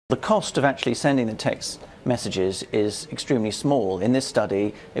The cost of actually sending the text messages is extremely small. In this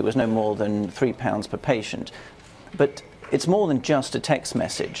study, it was no more than £3 per patient. But it's more than just a text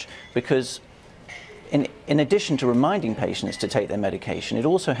message, because in addition to reminding patients to take their medication, it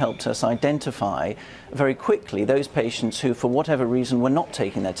also helped us identify very quickly those patients who, for whatever reason, were not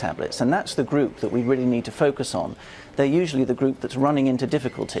taking their tablets. And that's the group that we really need to focus on. They're usually the group that's running into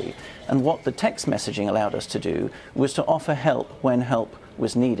difficulty. And what the text messaging allowed us to do was to offer help when help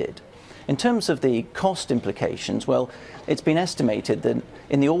was needed. In terms of the cost implications, well, it's been estimated that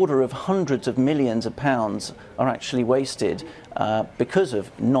in the order of hundreds of millions of pounds are actually wasted because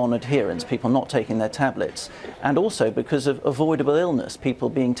of non-adherence, people not taking their tablets, and also because of avoidable illness, people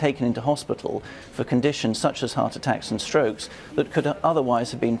being taken into hospital for conditions such as heart attacks and strokes that could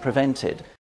otherwise have been prevented.